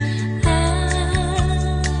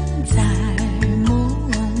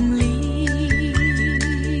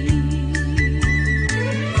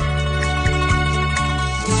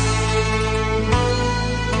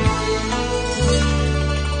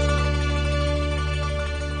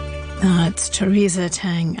That's Teresa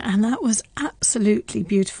Teng, and that was absolutely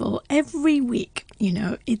beautiful. Every week,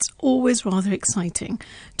 it's always rather exciting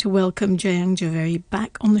to welcome Jayang Javeri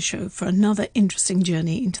back on the show for another interesting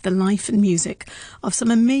journey into the life and music of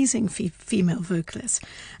some amazing female vocalists.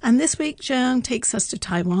 And this week, Jayang takes us to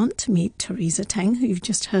Taiwan to meet Teresa Teng, who you've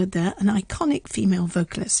just heard there, an iconic female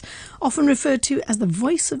vocalist, often referred to as the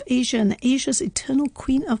voice of Asia and Asia's eternal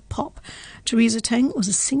queen of pop. Teresa Teng was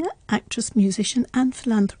a singer, actress, musician and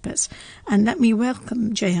philanthropist. And let me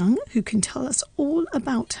welcome Jayang, who can tell us all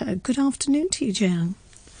about her. Good afternoon to you, Jayang.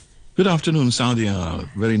 Good afternoon, Sadia.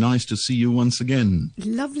 Very nice to see you once again.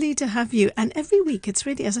 Lovely to have you. And every week, it's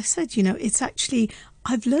really, as I said, it's actually,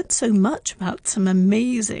 I've learned so much about some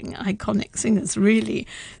amazing, iconic singers, really.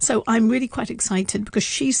 So I'm really quite excited because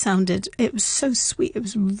it was so sweet. It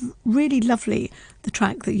was really lovely, the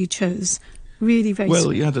track that you chose. Really very sweet.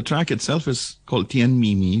 Well, yeah, the track itself is called Tien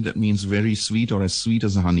Mi Mi. That means very sweet or as sweet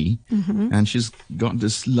as honey. Mm-hmm. And she's got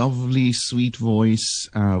this lovely, sweet voice,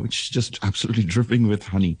 which is just absolutely dripping with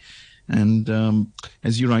honey. And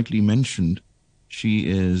as you rightly mentioned, she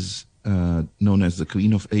is known as the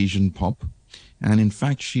Queen of Asian Pop. And in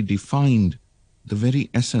fact, she defined the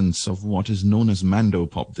very essence of what is known as Mando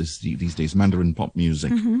pop these days, Mandarin pop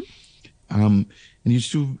music. Mm-hmm. And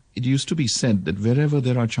it used to be said that wherever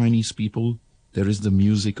there are Chinese people, there is the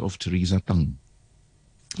music of Teresa Teng.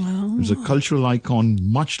 Oh. It's a cultural icon,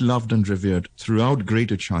 much loved and revered throughout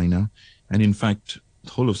Greater China, and in fact,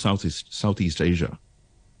 the whole of Southeast Asia.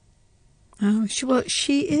 Oh,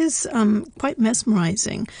 she is quite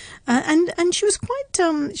mesmerizing, and she was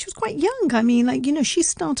quite young. I mean, she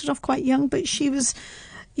started off quite young, but she was,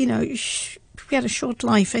 she had a short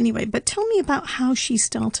life anyway. But tell me about how she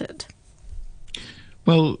started.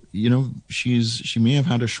 Well, she may have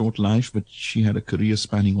had a short life, but she had a career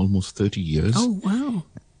spanning almost 30 years. Oh, wow.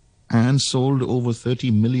 And sold over 30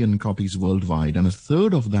 million copies worldwide. And a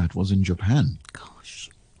third of that was in Japan. Gosh.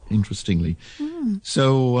 Interestingly. Mm.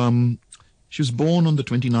 So she was born on the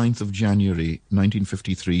 29th of January,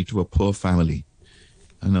 1953, to a poor family.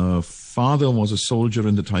 And her father was a soldier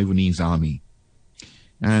in the Taiwanese army.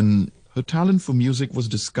 And her talent for music was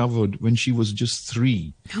discovered when she was just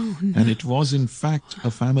 3. Oh, no. And it was, in fact,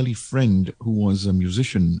 a family friend who was a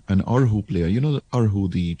musician, an erhu player. You know the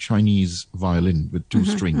erhu, the Chinese violin with 2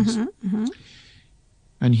 strings.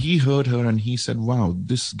 And he heard her and he said, wow,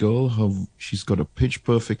 this girl, she's got a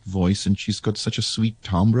pitch-perfect voice and she's got such a sweet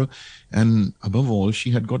timbre. And above all,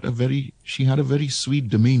 she had a very sweet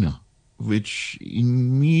demeanor, which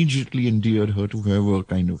immediately endeared her to whoever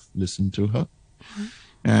kind of listened to her.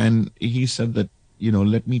 And he said that,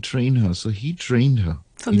 let me train her. So he trained her.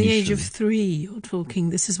 From the age of 3, you're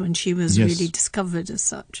talking. This is when she was really discovered as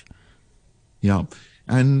such. Yeah.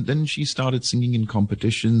 And then she started singing in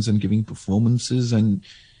competitions and giving performances. And,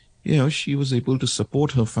 she was able to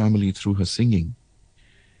support her family through her singing.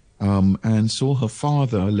 And so her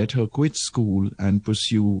father let her quit school and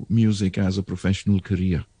pursue music as a professional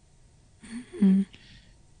career. Mm-hmm.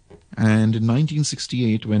 And in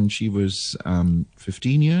 1968, when she was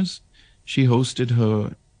 15 years, she hosted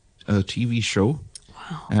her TV show.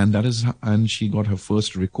 Wow. And she got her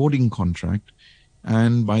first recording contract.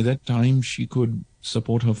 And by that time, she could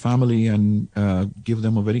support her family and give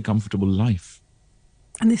them a very comfortable life.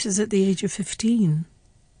 And this is at the age of 15?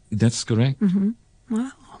 That's correct. Mm-hmm.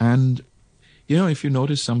 Wow. And, if you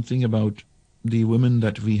notice something about the women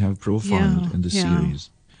that we have profiled in the series,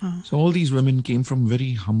 so all these women came from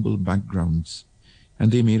very humble backgrounds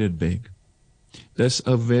and they made it big. There's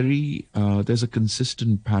a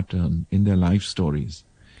consistent pattern in their life stories.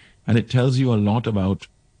 And it tells you a lot about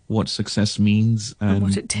what success means and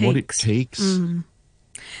what it takes. Mm.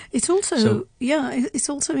 It's also, it's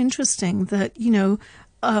also interesting that,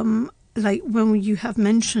 like when you have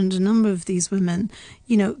mentioned a number of these women,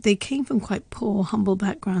 they came from quite poor, humble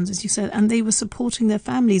backgrounds, as you said, and they were supporting their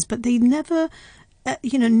families, but they never...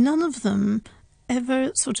 none of them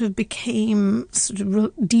ever sort of became sort of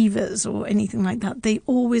divas or anything like that. They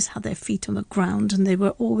always had their feet on the ground and they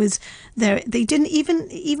were always there. They didn't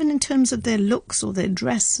even in terms of their looks or their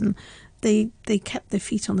dress, and they kept their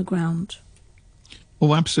feet on the ground.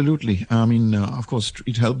 Oh, absolutely. I mean, of course,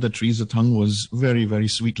 it helped that Teresa Teng was very, very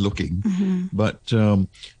sweet looking. Mm-hmm. But a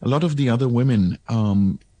lot of the other women,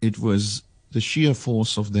 it was the sheer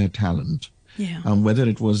force of their talent. Yeah. Whether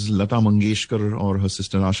it was Lata Mangeshkar or her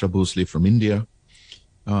sister Asha Bhosle from India,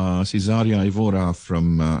 Cesaria Evora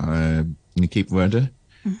from Cape Verde,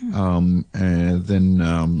 then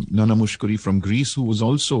Nana Mushkuri from Greece, who was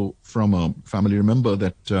also from a family. Remember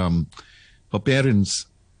that her parents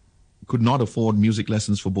could not afford music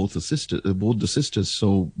lessons for both the sisters,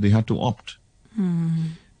 so they had to opt.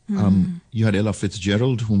 You had Ella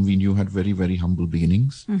Fitzgerald, whom we knew had very, very humble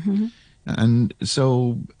beginnings. And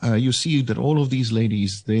so you see that all of these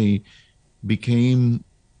ladies, they became,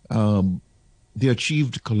 they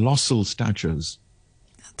achieved colossal statures.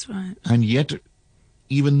 That's right. And yet,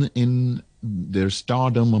 even in their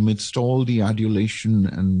stardom, amidst all the adulation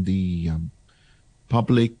and the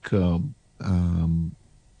public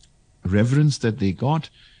reverence that they got,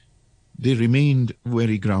 they remained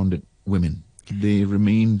very grounded women. They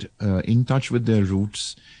remained in touch with their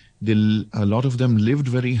roots. A lot of them lived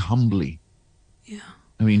very humbly. Yeah.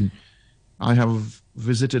 I mean, I have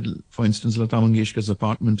visited, for instance, Lata Mangeshkar's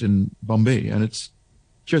apartment in Bombay, and it's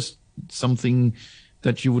just something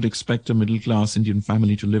that you would expect a middle-class Indian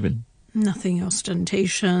family to live in. Nothing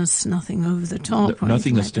ostentatious, nothing over the top.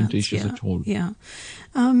 Nothing like ostentatious at all. Yeah.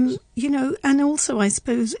 And also I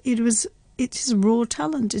suppose it is raw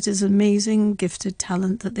talent. It is amazing, gifted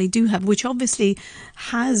talent that they do have, which obviously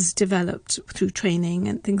has developed through training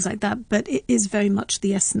and things like that, but it is very much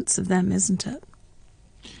the essence of them, isn't it?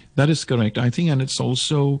 That is correct, I think, and it's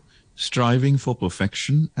also striving for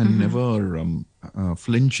perfection and never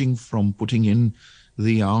flinching from putting in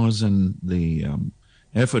the hours and the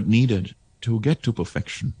effort needed to get to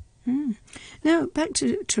perfection. Now, back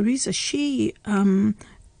to Teresa. She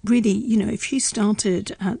really, if she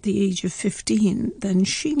started at the age of 15, then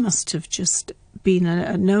she must have just been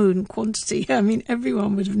a known quantity. I mean,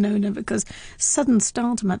 everyone would have known her, because sudden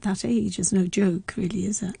stardom at that age is no joke, really,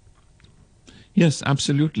 is it? Yes,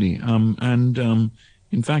 absolutely.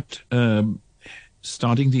 In fact,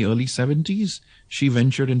 starting the early 70s, she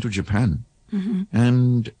ventured into Japan.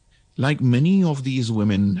 And like many of these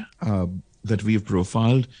women that we've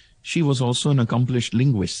profiled, she was also an accomplished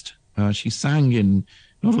linguist. She sang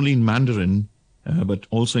not only in Mandarin, but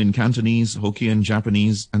also in Cantonese, Hokkien,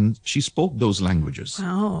 Japanese, and she spoke those languages.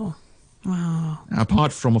 Wow.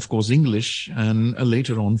 Apart from, of course, English and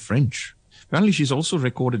later on French. Apparently, she's also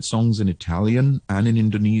recorded songs in Italian and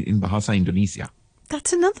in Bahasa Indonesia.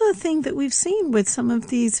 That's another thing that we've seen with some of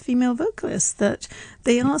these female vocalists, that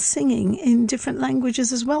they are singing in different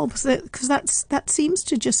languages as well, because that seems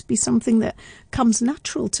to just be something that comes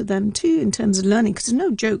natural to them too, in terms of learning, because it's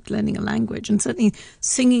no joke learning a language, and certainly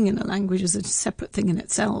singing in a language is a separate thing in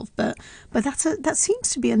itself, but that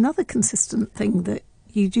seems to be another consistent thing that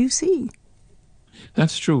you do see.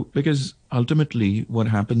 That's true, because ultimately what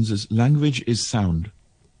happens is language is sound.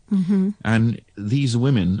 And these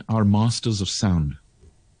women are masters of sound.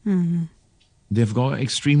 They've got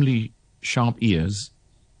extremely sharp ears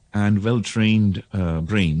and well-trained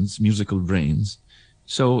brains, musical brains.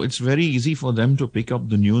 So it's very easy for them to pick up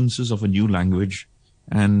the nuances of a new language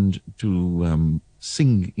and to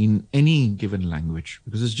sing in any given language,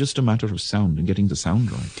 because it's just a matter of sound and getting the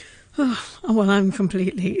sound right. Oh, well, I'm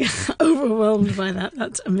completely overwhelmed by that.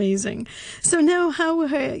 That's amazing. So now, how were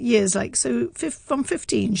her years like? So from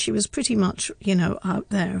 15, she was pretty much, out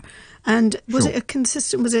there. And was it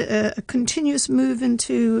a continuous move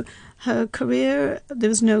into her career? There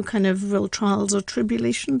was no kind of real trials or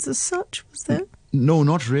tribulations as such, was there? No,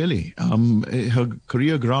 not really. Her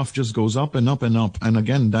career graph just goes up and up and up. And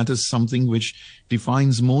again, that is something which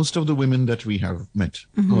defines most of the women that we have met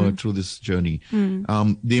through this journey.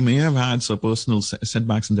 They may have had some personal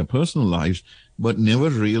setbacks in their personal lives, but never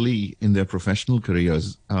really in their professional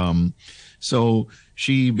careers. So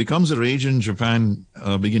she becomes a rage in Japan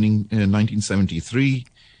beginning in 1973.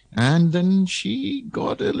 And then she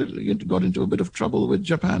got into a bit of trouble with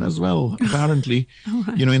Japan as well, apparently.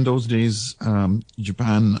 Right. In those days,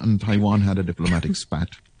 Japan and Taiwan had a diplomatic spat.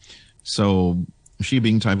 So she,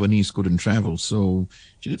 being Taiwanese, couldn't travel. So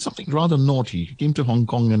she did something rather naughty. She came to Hong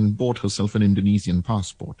Kong and bought herself an Indonesian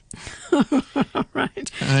passport.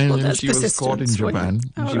 Right. And she was caught in Japan.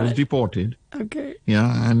 She was deported. Okay.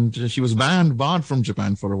 Yeah, and she was barred from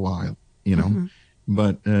Japan for a while,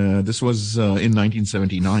 But this was in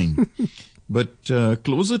 1979. But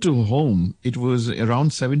closer to home, it was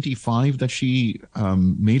around 75 that she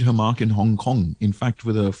made her mark in Hong Kong. In fact,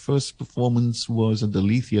 with her first performance was at the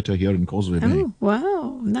Lee Theatre here in Causeway Bay. Oh,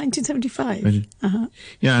 wow. 1975.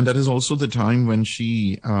 Yeah, and that is also the time when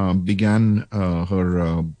she began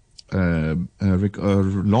her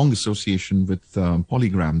long association with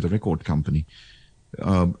Polygram, the record company.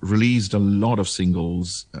 Released a lot of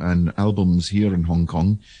singles and albums here in Hong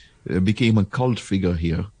Kong, became a cult figure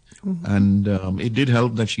here. And it did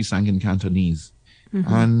help that she sang in Cantonese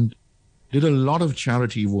and did a lot of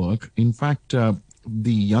charity work. In fact,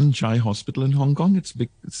 the Yan Chai Hospital in Hong Kong,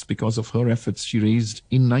 it's because of her efforts. She raised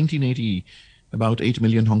in 1980 about 8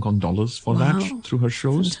 million Hong Kong dollars for that through her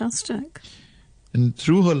shows. Fantastic. And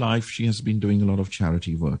through her life, she has been doing a lot of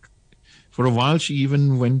charity work. For a while, she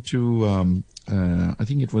even went to, I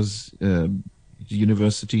think it was the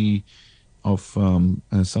University of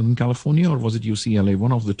Southern California, or was it UCLA,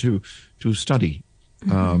 one of the two, to study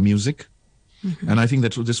music. And I think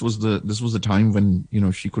that this was the time when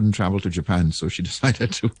she couldn't travel to Japan, so she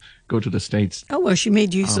decided to go to the States. Oh well, she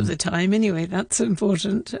made use of the time anyway. That's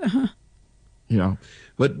important. Yeah,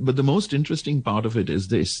 but the most interesting part of it is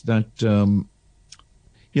this, that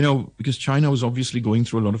because China was obviously going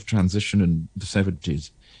through a lot of transition in the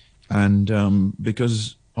 70s, and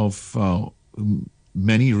because of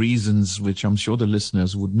many reasons, which I'm sure the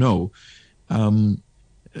listeners would know.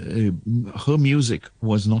 Her music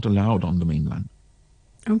was not allowed on the mainland.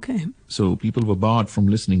 Okay. So people were barred from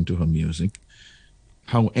listening to her music.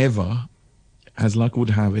 However, as luck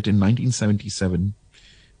would have it, in 1977,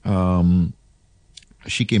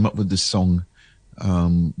 she came up with this song,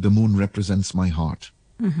 The Moon Represents My Heart,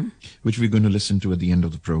 which we're going to listen to at the end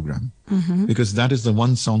of the program. Because that is the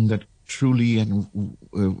one song that truly and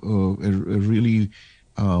really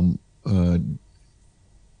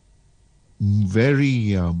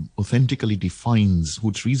very authentically defines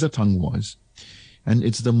who Teresa Tung was. And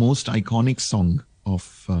it's the most iconic song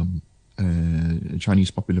of Chinese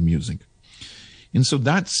popular music. And so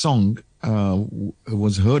that song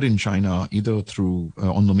was heard in China either through,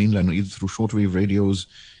 on the mainland, or either through shortwave radios,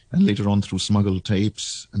 and later on through smuggled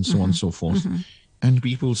tapes, and so on and so forth. And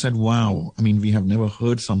people said, wow, I mean, we have never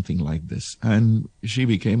heard something like this. And she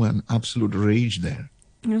became an absolute rage there.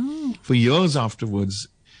 Oh. For years afterwards,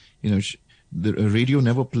 the radio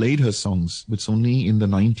never played her songs. It's only in the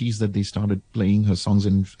 90s that they started playing her songs,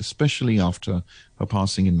 and especially after her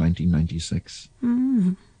passing in 1996.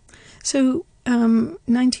 So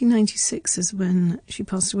 1996 is when she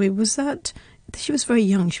passed away. Was that, she was very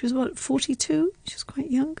young. She was what, 42? She was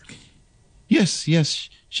quite young. Yes,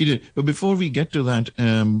 she did. But before we get to that,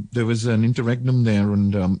 there was an interregnum there,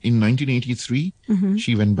 and in 1983,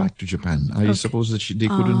 she went back to Japan. I suppose that they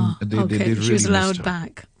couldn't. They really she was allowed missed her.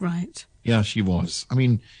 back, right? Yeah, she was. I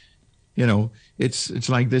mean, it's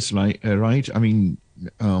like this, right? I mean,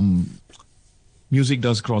 music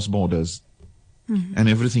does cross borders, and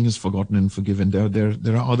everything is forgotten and forgiven.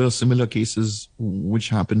 There are other similar cases which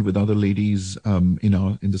happened with other ladies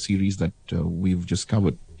in the series that we've just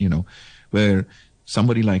covered. Where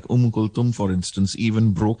somebody like Kulthum, for instance,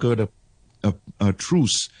 even brokered a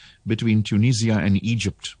truce between Tunisia and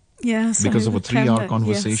Egypt. Yes, because of a 3-hour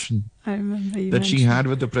conversation I remember that she had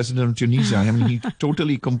with the president of Tunisia. I mean, he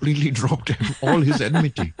completely dropped all his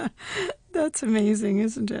enmity. That's amazing,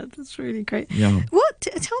 isn't it? That's really great. Yeah.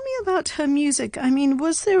 Tell me about her music. I mean,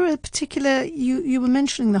 was there a particular, you were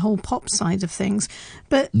mentioning the whole pop side of things,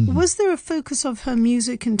 but was there a focus of her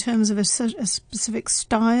music in terms of a specific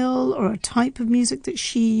style or a type of music that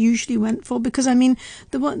she usually went for? Because, I mean,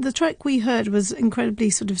 the track we heard was incredibly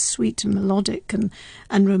sort of sweet and melodic and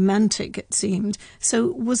romantic, it seemed. So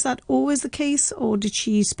was that always the case, or did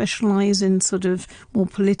she specialize in sort of more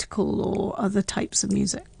political or other types of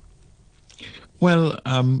music? Well,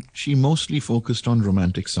 she mostly focused on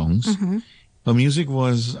romantic songs. Her music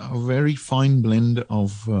was a very fine blend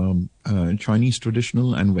of Chinese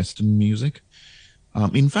traditional and Western music.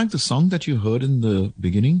 In fact, the song that you heard in the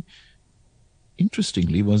beginning,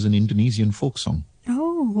 interestingly, was an Indonesian folk song.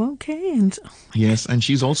 Oh, okay. Yes, and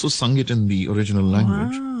she's also sung it in the original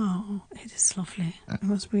language. Wow, it is lovely. It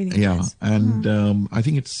was really yeah, nice. And I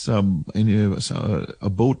think it's a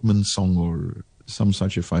boatman song or some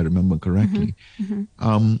such, if I remember correctly.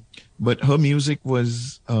 But her music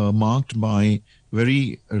was marked by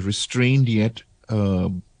very restrained yet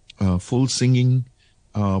full singing,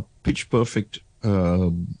 pitch perfect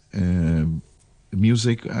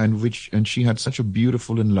music, and she had such a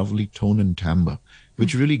beautiful and lovely tone and timbre,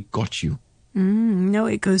 which really got you. No,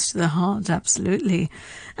 it goes to the heart, absolutely.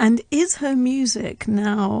 And is her music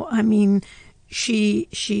now, I mean, she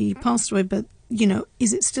passed away, but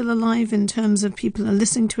is it still alive in terms of people are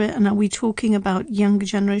listening to it? And are we talking about younger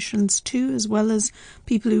generations too, as well as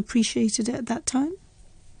people who appreciated it at that time?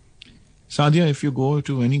 Sadia, if you go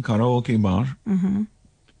to any karaoke bar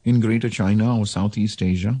in Greater China or Southeast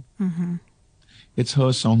Asia, it's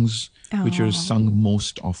her songs which are sung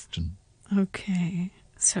most often. Okay.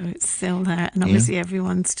 So it's still there. And obviously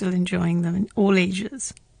everyone's still enjoying them in all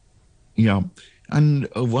ages. Yeah. And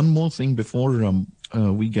one more thing before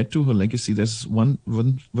we get to her legacy, there's one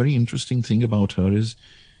very interesting thing about her is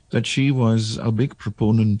that she was a big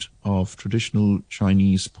proponent of traditional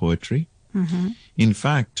Chinese poetry. In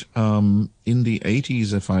fact, in the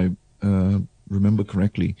 80s, if I remember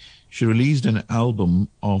correctly, she released an album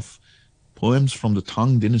of poems from the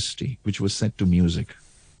Tang Dynasty, which was set to music.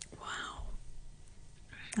 Wow.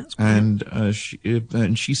 That's great.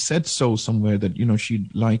 And she said so somewhere that,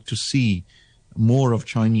 she'd like to see more of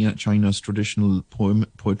China's traditional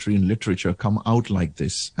poetry and literature come out like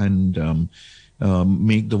this and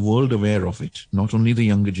make the world aware of it, not only the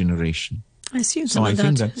younger generation. I assume some of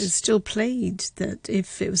that is still played, that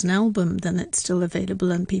if it was an album, then it's still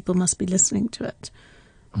available and people must be listening to it.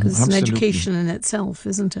 Because it's an education in itself,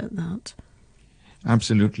 isn't it, that?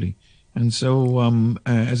 Absolutely. And so,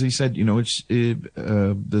 as I said, it's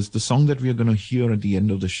the song that we are going to hear at the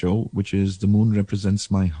end of the show, which is "The Moon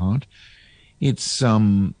Represents My Heart." It's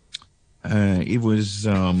it was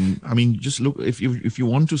just look, if you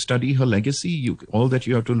want to study her legacy, all that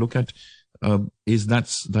you have to look at is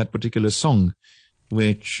that particular song,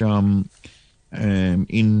 which in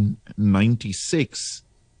 '96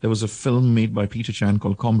 there was a film made by Peter Chan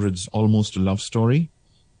called Comrades, Almost a Love Story,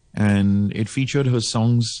 and it featured her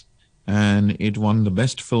songs, and it won the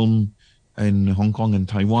best film in Hong Kong and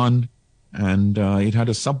Taiwan, and it had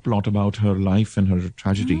a subplot about her life and her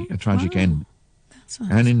tragedy, a tragic end.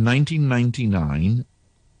 And in 1999,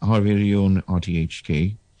 our very own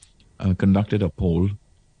RTHK conducted a poll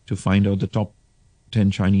to find out the top 10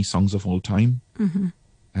 Chinese songs of all time. Mm-hmm.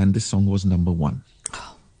 And this song was number 1.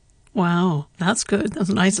 Oh, wow, that's good. That's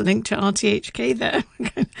a nice link to RTHK there.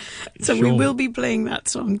 So sure. We will be playing that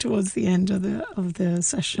song towards the end of the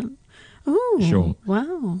session. Oh, sure.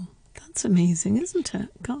 Wow. That's amazing, isn't it?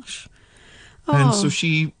 Gosh. Oh. And so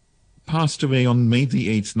she passed away on May the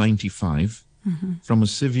 8th, 95, from a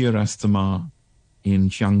severe asthma in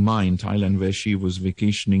Chiang Mai in Thailand, where she was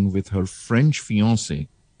vacationing with her French fiancé,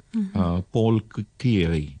 Paul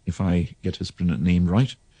Kieri, if I get his name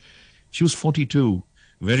right. She was 42,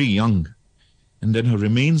 very young. And then her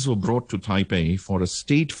remains were brought to Taipei for a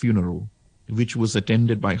state funeral, which was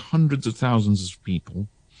attended by hundreds of thousands of people.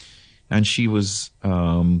 And she was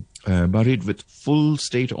buried with full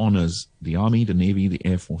state honors, the Army, the Navy, the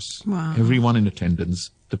Air Force, everyone in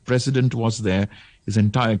attendance. The president was there. His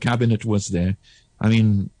entire cabinet was there. I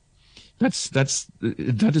mean,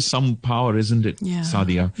 that is some power, isn't it,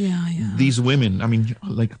 Sadia? Yeah. These women, I mean,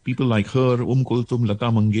 like people like her, Kulthum, Lata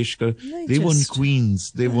Mangeshkar, they weren't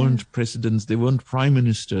queens, they weren't presidents, they weren't prime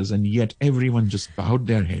ministers, and yet everyone just bowed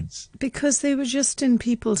their heads. Because they were just in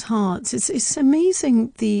people's hearts. It's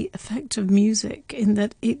amazing the effect of music in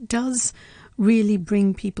that it does really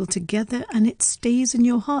bring people together and it stays in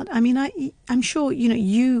your heart. I mean, I'm sure,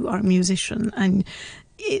 you are a musician and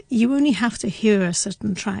you only have to hear a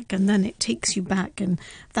certain track and then it takes you back, and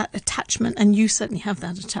that attachment, and you certainly have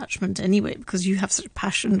that attachment anyway because you have such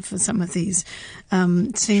passion for some of these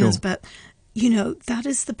singers. Sure. But, that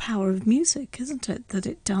is the power of music, isn't it? That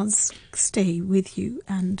it does stay with you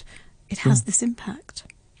and it has this impact.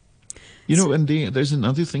 And there's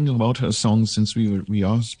another thing about her songs, since we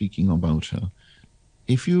are speaking about her.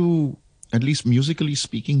 If you, at least musically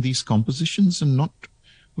speaking, these compositions are not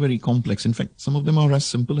very complex. In fact, some of them are as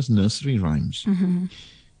simple as nursery rhymes. Mm-hmm.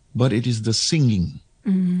 But it is the singing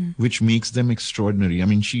which makes them extraordinary. I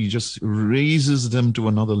mean, she just raises them to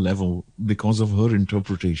another level because of her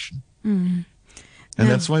interpretation. Mm. And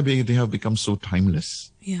that's why they have become so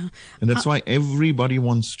timeless. Yeah. And that's why everybody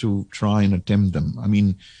wants to try and attempt them. I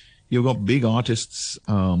mean, you've got big artists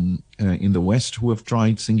in the West who have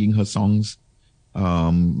tried singing her songs.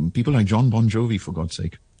 People like John Bon Jovi, for God's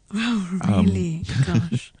sake. Oh, really?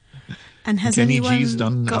 Gosh. And has Kenny anyone G's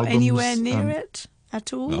done got albums, anywhere near it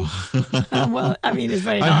at all? No. Well, I mean, it's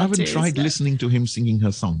very hard. I haven't tried listening to him singing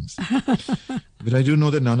her songs. But I do know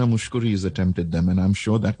that Nana Mushkuri has attempted them, and I'm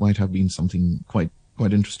sure that might have been something quite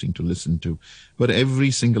interesting to listen to. But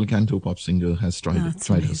every single cantopop singer has tried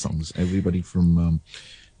her songs. Everybody from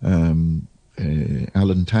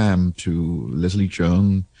Alan Tam to Leslie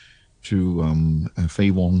Cheung to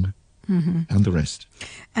Faye Wong. Mm-hmm. And the rest.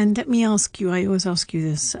 And let me ask you, I always ask you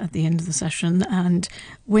this at the end of the session, and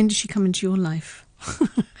when did she come into your life?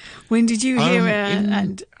 When did you hear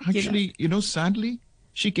her? Actually, sadly,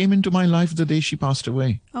 she came into my life the day she passed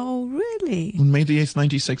away. Oh, really? On May the 8th,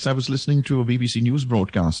 96, I was listening to a BBC News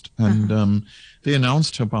broadcast, and they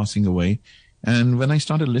announced her passing away. And when I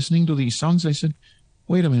started listening to these songs, I said,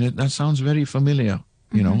 wait a minute, that sounds very familiar.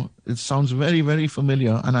 It sounds very, very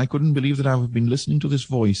familiar. And I couldn't believe that I've been listening to this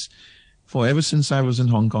voice for ever since I was in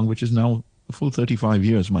Hong Kong, which is now a full 35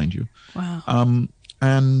 years, mind you. Wow.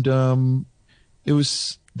 It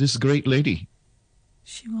was this great lady.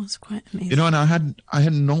 She was quite amazing. And I had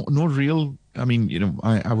no real,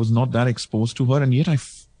 I was not that exposed to her. And yet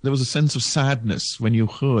there was a sense of sadness when you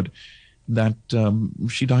heard that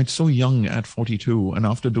she died so young at 42 and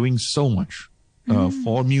after doing so much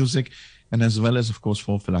for music and as well as, of course,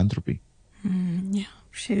 for philanthropy. Yeah,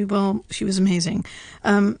 She was amazing.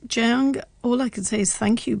 Jae-young, all I can say is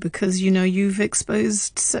thank you, because, you know, you've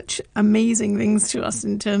exposed such amazing things to us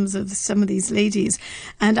in terms of some of these ladies.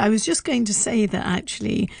 And I was just going to say that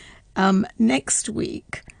actually next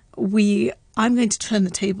week I'm going to turn the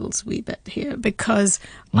tables a wee bit here, because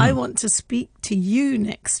I want to speak to you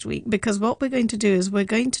next week, because what we're going to do is we're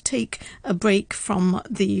going to take a break from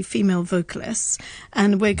the female vocalists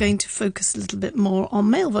and we're going to focus a little bit more on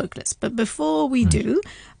male vocalists. But before we do,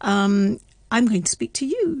 I'm going to speak to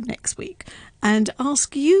you next week and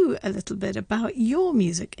ask you a little bit about your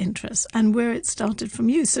music interests and where it started from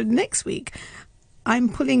you. So next week, I'm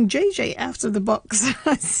pulling JJ out of the box,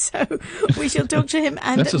 so we shall talk to him.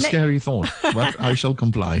 And that's a scary thought, but I shall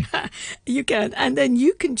comply. You can, and then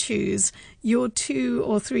you can choose your 2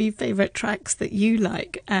 or 3 favourite tracks that you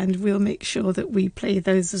like, and we'll make sure that we play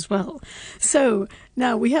those as well. So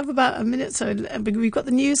now we have about a minute, so we've got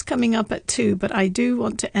the news coming up at 2, but I do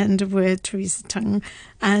want to end with Teresa Tung.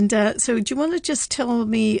 And so do you want to just tell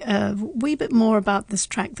me a wee bit more about this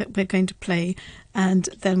track that we're going to play, and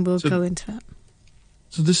then we'll go into that.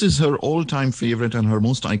 So this is her all-time favorite and her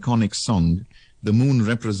most iconic song, The Moon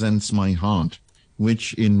Represents My Heart,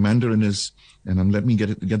 which in Mandarin is, and let me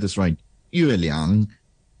get this right, 月亮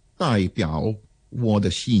代表我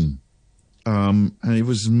的心. And it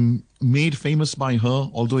was made famous by her,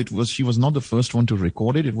 although she was not the first one to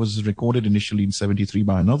record it. It was recorded initially in 1973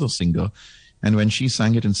 by another singer. And when she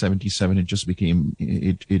sang it in 1977, it just became,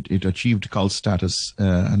 it achieved cult status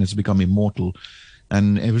and it's become immortal.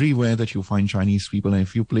 And everywhere that you find Chinese people, and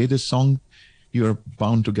if you play this song, you're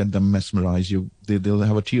bound to get them mesmerized. They'll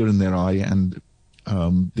have a tear in their eye, and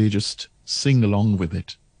they just sing along with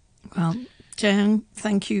it. Well, Jae-young,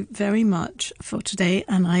 thank you very much for today,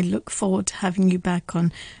 and I look forward to having you back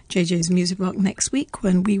on JJ's Music Rock next week,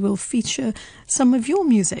 when we will feature some of your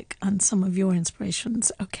music and some of your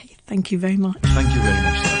inspirations. Okay, thank you very much. Thank you very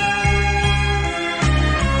much, Sarah.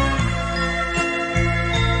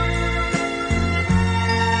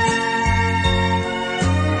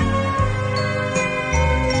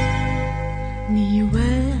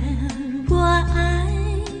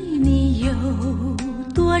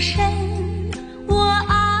 多深，我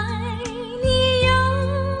爱你有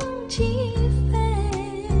几分？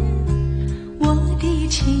我的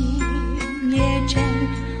情